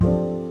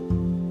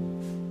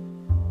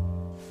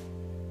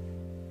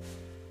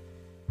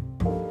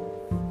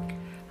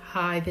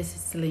Hi, this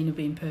is Selena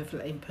Being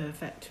Perfectly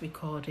Imperfect,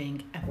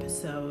 recording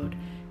episode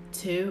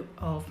 2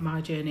 of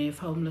my journey of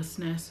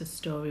homelessness, a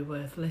story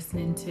worth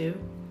listening to.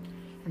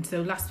 And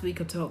so last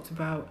week I talked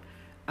about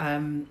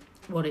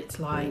what it's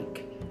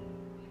like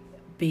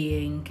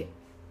being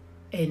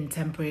in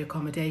temporary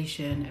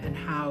accommodation and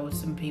how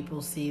some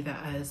people see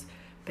that as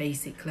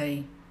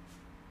basically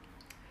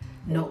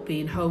not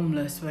being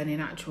homeless, when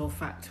in actual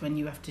fact when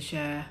you have to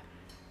share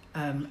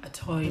a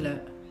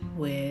toilet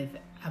with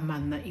a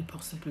man that you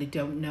possibly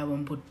don't know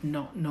and would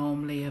not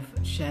normally have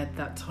shared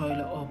that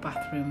toilet or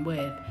bathroom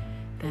with,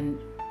 then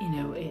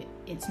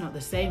it's not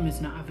the same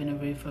as not having a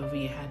roof over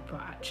your head, but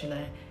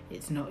actually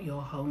it's not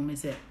your home,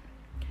 is it?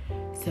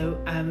 So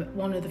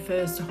one of the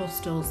first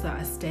hostels that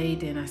I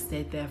stayed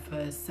there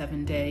for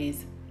 7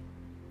 days,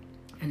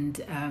 and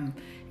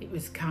it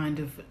was kind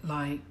of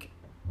like,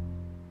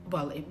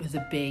 well, it was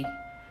a B,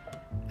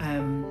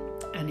 and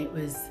it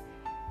was,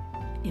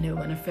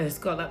 when I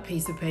first got that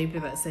piece of paper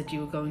that said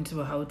you were going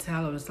to a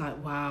hotel, I was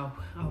like, wow,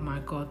 oh my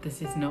God,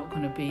 this is not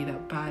going to be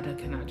that bad. I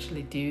can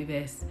actually do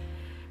this.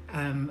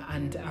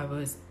 And I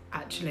was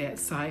actually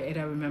excited.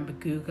 I remember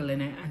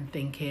Googling it and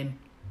thinking,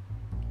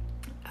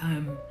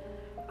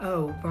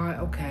 oh, right,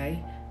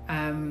 okay.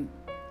 And,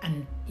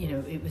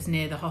 it was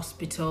near the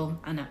hospital.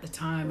 And at the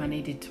time I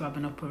needed to have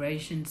an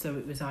operation. So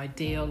it was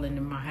ideal. And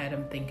in my head,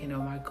 I'm thinking,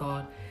 oh my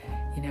God,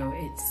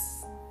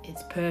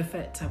 it's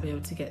perfect. I'll be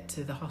able to get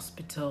to the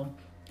hospital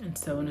and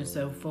so on and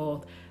so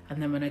forth. And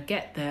then when I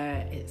get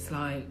there, it's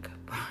like,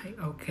 right,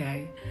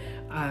 okay.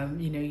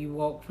 You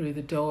walk through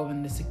the door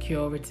and the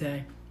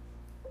security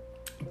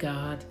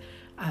guard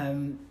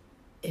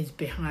is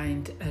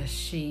behind a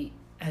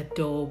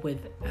door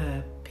with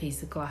a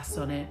piece of glass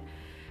on it.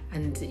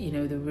 And,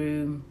 the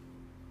room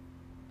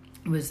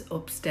was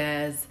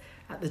upstairs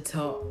at the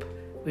top,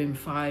 room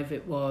 5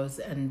 it was,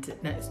 and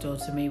next door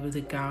to me was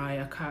a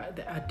guy.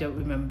 I don't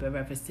remember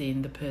ever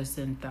seeing the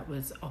person that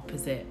was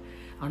opposite.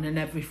 And on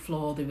every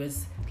floor there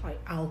was like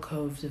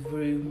alcoves of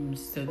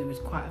rooms, so there was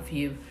quite a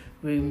few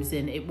rooms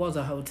in. It was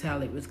a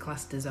hotel, it was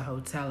classed as a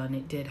hotel, and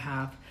it did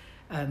have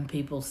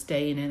people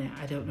staying in it.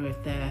 I don't know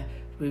if their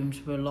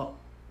rooms were a lot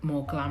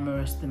more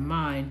glamorous than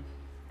mine.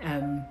 I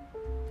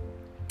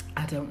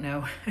don't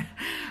know.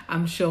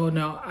 I'm sure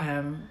not.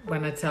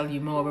 When I tell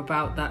you more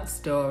about that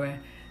story,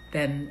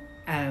 then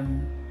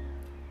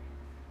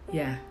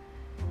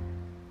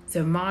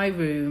So my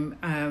room,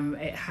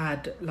 it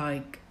had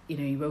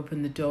you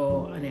open the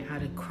door and it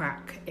had a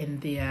crack in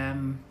the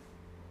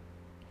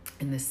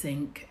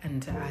sink,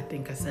 and I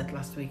think I said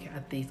last week it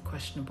had these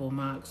questionable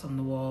marks on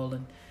the wall,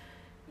 and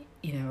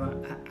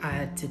I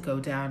had to go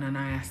down and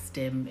I asked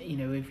him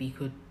if he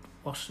could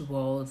wash the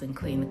walls and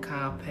clean the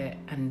carpet,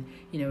 and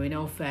in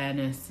all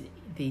fairness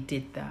they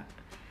did that.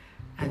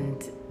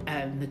 And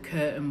the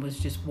curtain was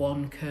just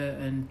one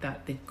curtain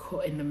that they'd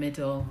cut in the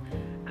middle.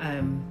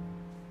 And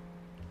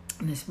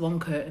this one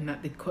curtain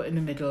that they'd cut in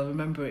the middle, I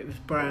remember it was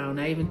brown.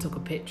 I even took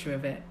a picture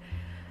of it.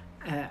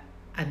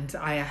 And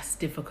I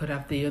asked if I could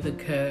have the other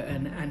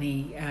curtain, and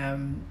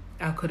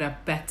I could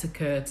have better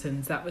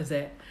curtains, that was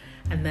it.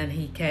 And then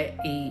he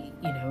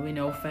in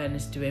all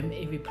fairness to him,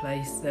 he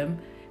replaced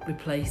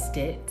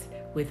it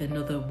with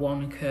another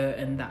one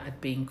curtain that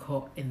had been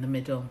cut in the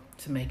middle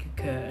to make a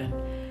curtain.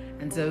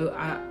 And so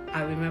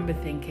I remember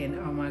thinking,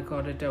 oh my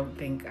God, I don't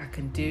think I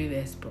can do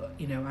this, but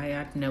I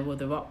had no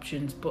other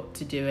options but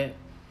to do it.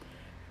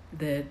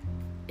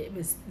 It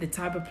was the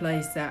type of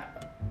place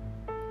that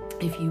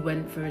if you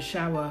went for a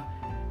shower,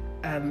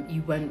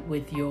 you went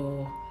with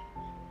your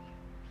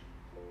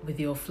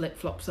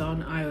flip-flops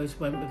on. I always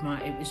went with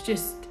it was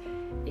just,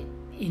 it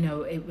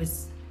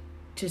was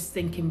just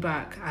thinking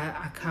back,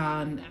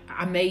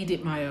 I made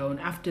it my own.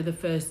 After the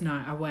first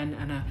night, I went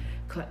and I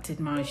collected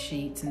my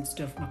sheets and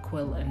stuff, my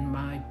quilt and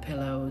my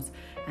pillows,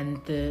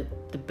 and the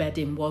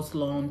bedding was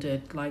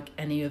laundered like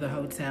any other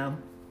hotel.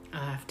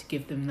 I have to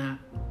give them that.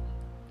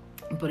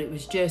 But it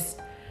was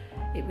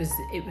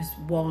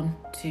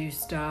 1-2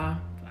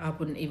 star. I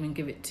wouldn't even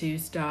give it 2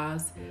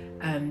 stars.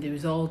 There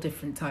was all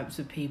different types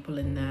of people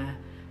in there,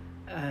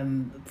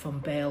 from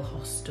bail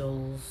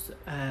hostels,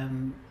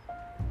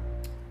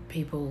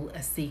 people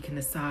seeking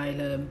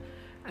asylum,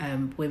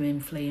 women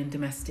fleeing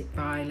domestic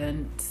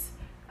violence.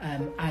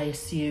 I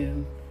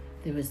assume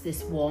there was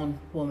this one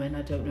woman,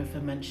 I don't know if I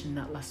mentioned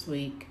that last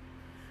week.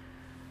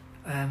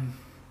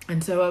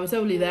 And so I was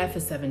only there for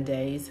 7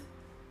 days,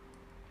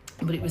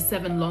 but it was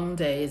 7 long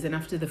days. And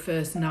after the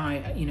first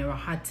night, I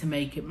had to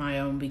make it my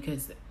own,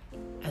 because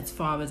as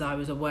far as I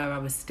was aware, I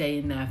was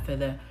staying there for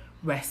the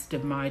rest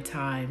of my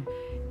time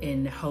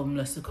in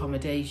homeless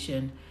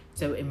accommodation.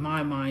 So in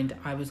my mind,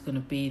 I was going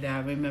to be there.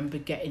 I remember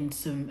getting a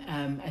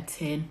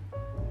tin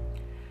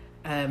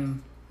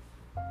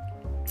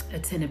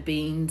of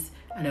beans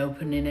and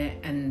opening it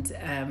and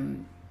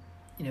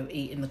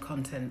eating the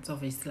contents,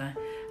 obviously,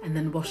 and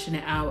then washing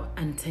it out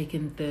and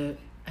taking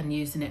and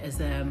using it as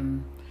a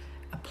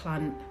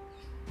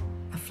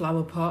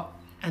flower pot.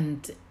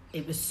 And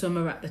it was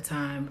summer at the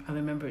time. I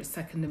remember it's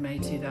 2nd of May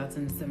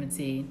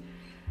 2017.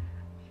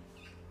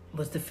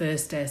 was the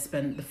first day I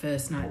spent, the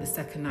first night. The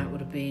second day would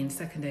have been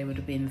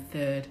the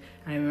third.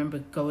 And I remember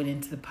going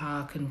into the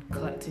park and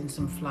collecting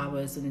some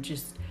flowers and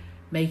just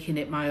making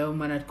it my own.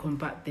 When I'd come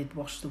back, they'd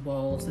washed the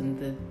walls and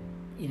the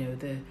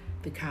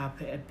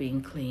carpet had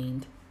been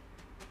cleaned.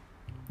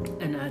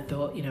 And I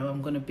thought,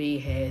 I'm going to be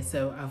here,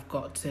 so I've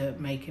got to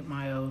make it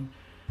my own.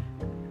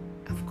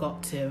 I've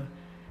got to.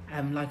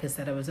 Like I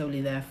said, I was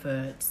only there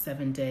for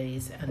 7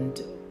 days,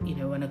 and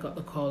when I got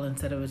the call and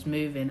said I was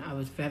moving, I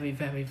was very,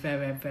 very,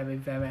 very, very,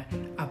 very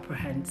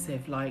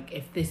apprehensive. Like,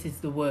 if this is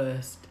the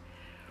worst,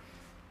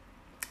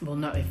 well,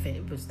 not if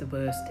it was the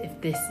worst,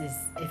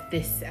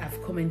 if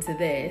I've come into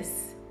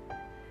this,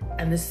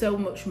 and there's so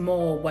much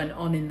more went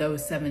on in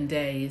those 7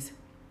 days.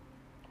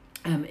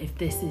 If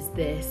this is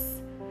this,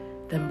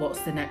 then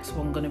what's the next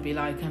one going to be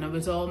like? And I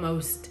was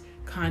almost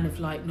kind of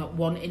like not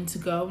wanting to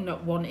go,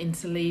 not wanting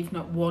to leave,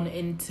 not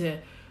wanting to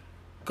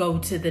go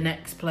to the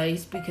next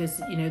place, because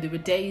there were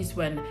days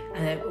when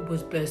I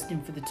was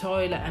bursting for the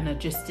toilet and I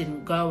just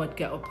didn't go. I'd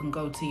get up and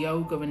go to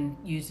yoga and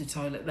use the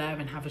toilet there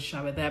and have a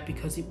shower there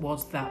because it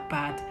was that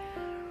bad,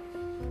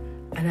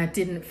 and I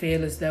didn't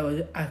feel as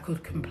though I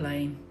could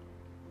complain,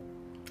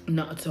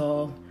 not at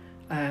all,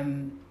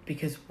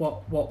 because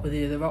what were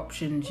the other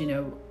options?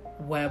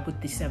 Where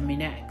would they send me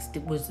next?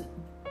 It was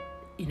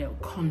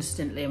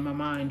constantly in my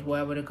mind,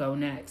 where would I go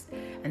next?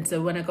 And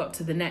so when I got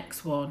to the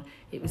next one,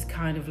 it was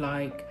kind of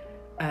like,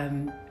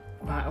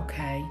 right,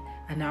 okay.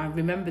 And I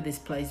remember this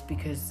place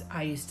because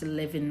I used to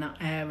live in that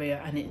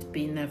area and it's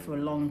been there for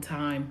a long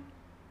time.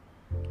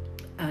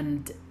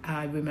 And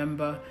I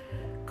remember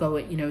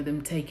going,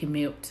 them taking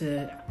me up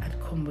to, I'd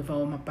come with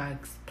all my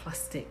bags,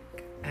 plastic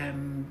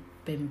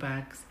bin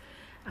bags.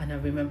 And I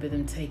remember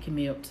them taking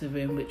me up to the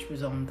room, which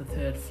was on the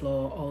 3rd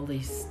floor, all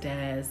these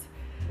stairs.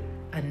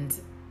 And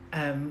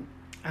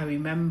I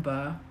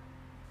remember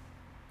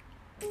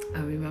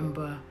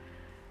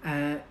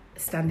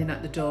standing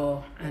at the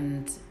door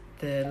and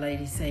the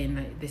lady saying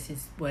that this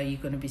is where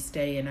you're going to be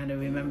staying. And I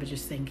remember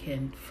just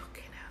thinking,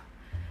 fucking hell,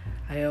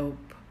 I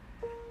hope,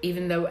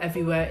 even though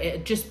everywhere it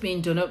had just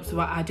been done up, so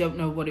I don't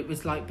know what it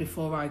was like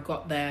before I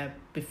got there,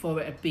 before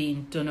it had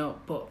been done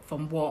up, but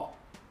from what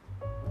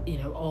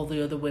all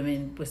the other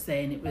women were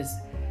saying, it was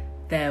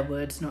their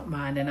words, not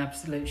mine, an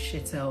absolute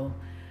shithole.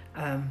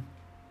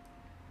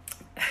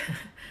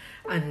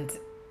 And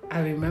I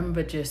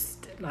remember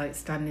just like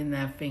standing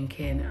there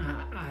thinking,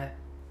 I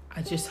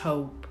just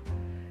hope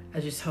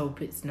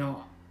it's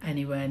not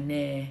anywhere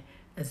near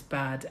as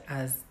bad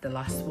as the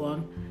last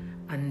one.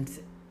 And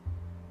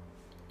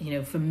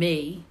for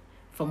me,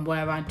 from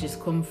where I'd just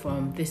come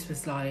from, this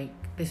was like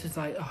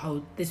a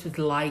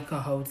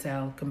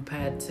hotel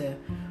compared to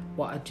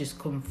what I'd just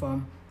come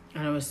from.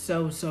 And I was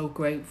so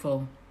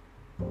grateful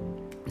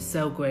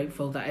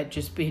that it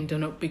just been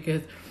done up,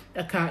 because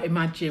I can't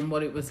imagine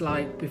what it was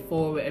like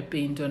before it had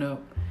been done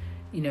up.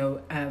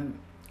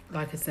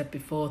 Like I said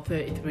before,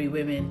 33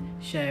 women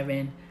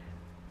sharing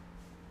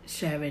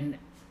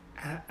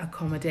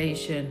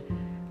accommodation,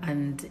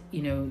 and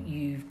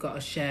you've got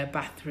to share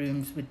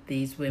bathrooms with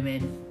these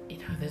women.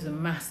 There's a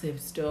massive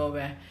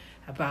story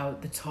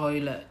about the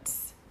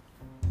toilets,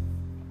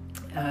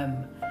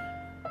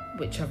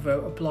 which I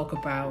wrote a blog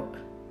about.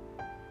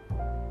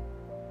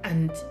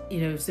 And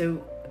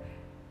so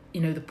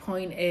the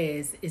point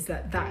is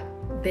that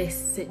this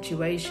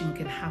situation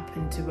can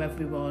happen to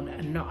everyone,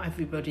 and not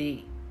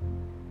everybody's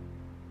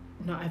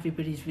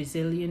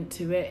resilient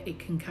to it. It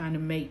can kind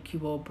of make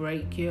you or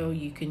break you, or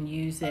you can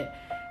use it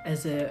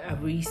as a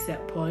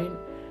reset point.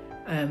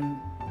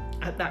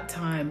 At that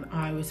time,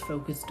 I was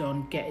focused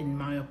on getting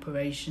my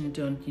operation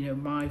done.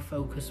 My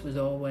focus was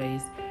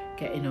always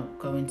getting up,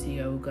 going to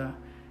yoga,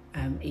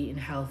 eating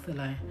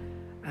healthily.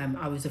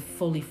 I was a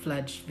fully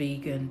fledged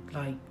vegan,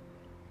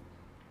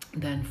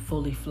 then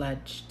fully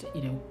fledged,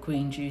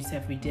 green juice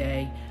every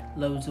day,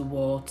 loads of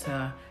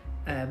water,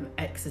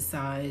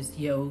 exercise,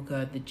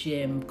 yoga, the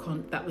gym.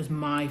 That was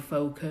my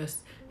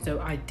focus. So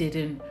I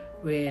didn't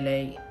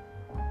really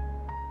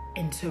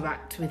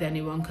interact with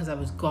anyone because I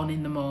was gone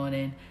in the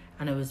morning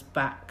and I was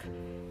back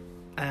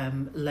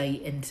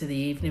late into the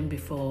evening.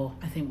 Before,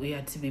 I think we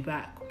had to be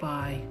back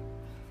by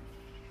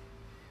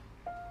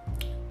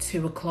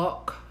 2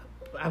 o'clock.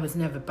 I was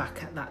never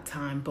back at that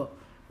time, but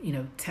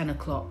 10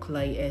 o'clock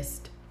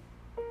latest.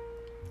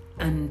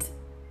 And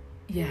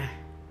yeah,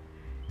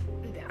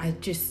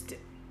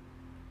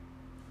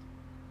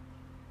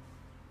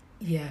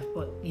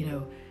 but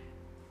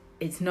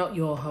it's not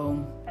your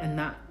home, and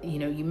that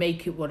you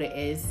make it what it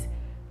is,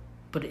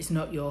 but it's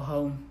not your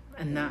home,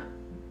 and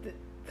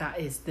that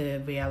is the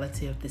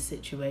reality of the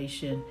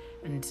situation.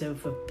 And so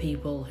for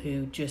people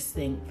who just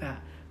think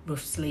that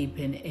rough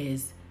sleeping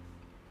is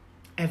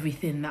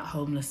everything that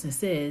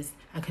homelessness is,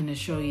 I can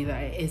assure you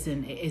that it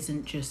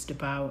isn't just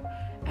about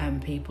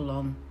people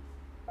on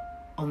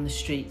the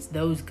streets.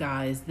 Those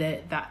guys,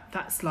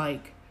 that's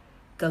like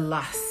the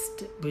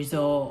last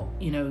resort.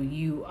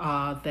 You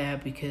are there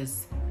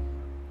because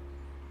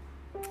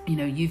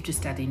you've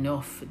just had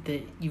enough,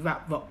 that you're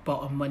at rock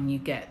bottom when you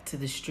get to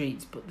the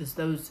streets. But there's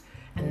those,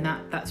 and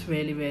that's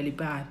really, really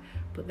bad.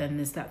 But then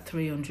there's that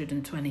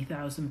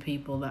 320,000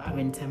 people that are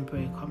in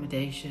temporary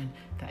accommodation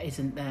that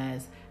isn't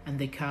theirs, and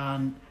they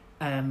can't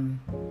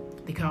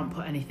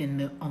put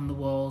anything on the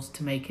walls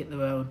to make it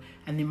their own.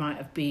 And they might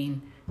have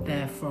been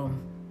there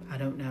from, I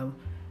don't know,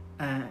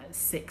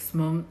 6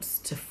 months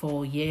to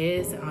 4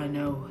 years. I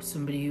know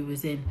somebody who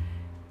was in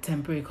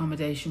temporary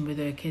accommodation with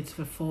her kids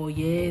for 4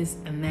 years,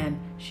 and then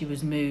she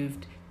was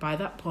moved. By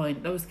that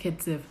point, those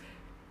kids have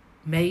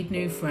made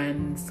new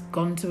friends,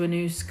 gone to a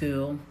new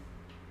school.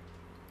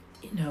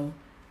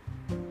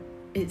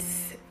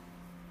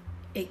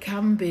 It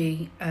can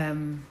be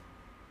a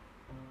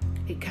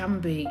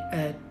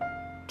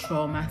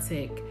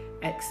traumatic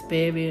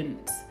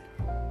experience,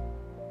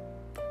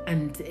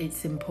 and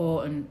it's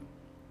important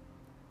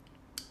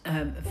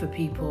for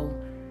people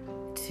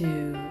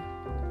to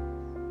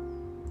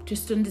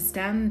just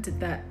understand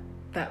that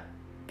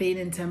being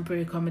in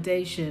temporary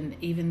accommodation,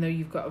 even though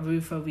you've got a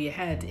roof over your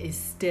head, is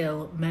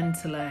still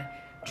mentally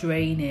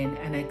draining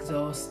and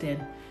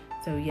exhausting.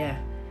 So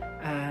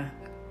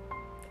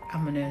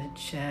I'm going to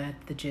share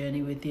the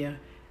journey with you,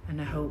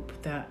 and I hope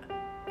that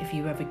if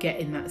you ever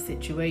get in that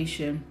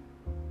situation,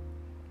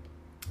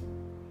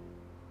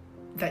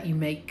 that you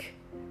make,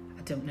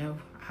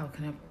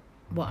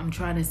 what I'm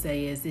trying to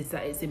say is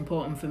that it's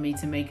important for me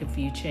to make a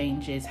few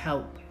changes,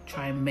 help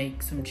try and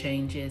make some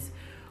changes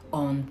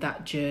on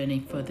that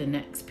journey for the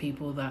next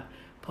people that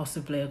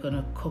possibly are going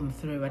to come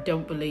through. I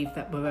don't believe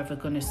that we're ever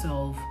going to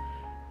solve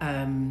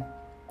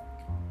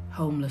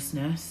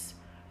homelessness,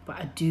 but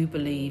I do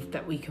believe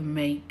that we can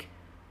make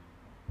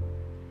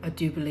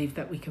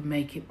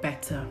it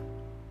better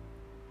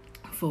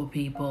for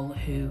people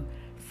who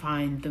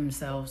find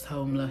themselves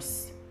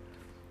homeless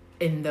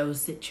in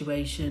those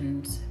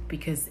situations,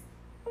 because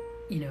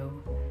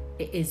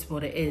it is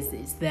what it is.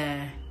 It's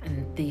there,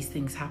 and these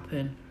things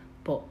happen.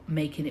 But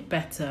making it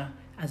better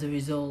as a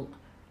result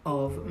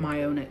of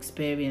my own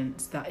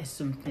experience, that is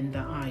something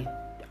that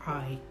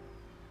I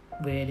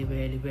really,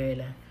 really,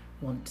 really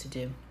want to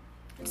do.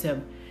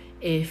 So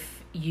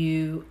if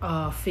you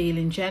are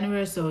feeling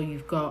generous, or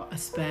you've got a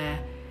spare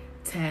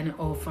 £10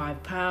 or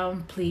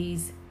 £5,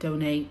 please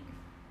donate.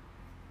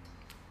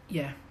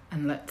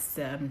 And let's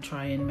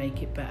try and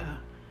make it better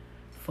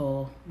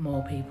for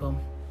more people.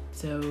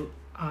 So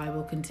I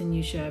will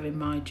continue sharing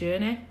my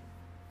journey.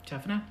 Ciao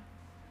for now.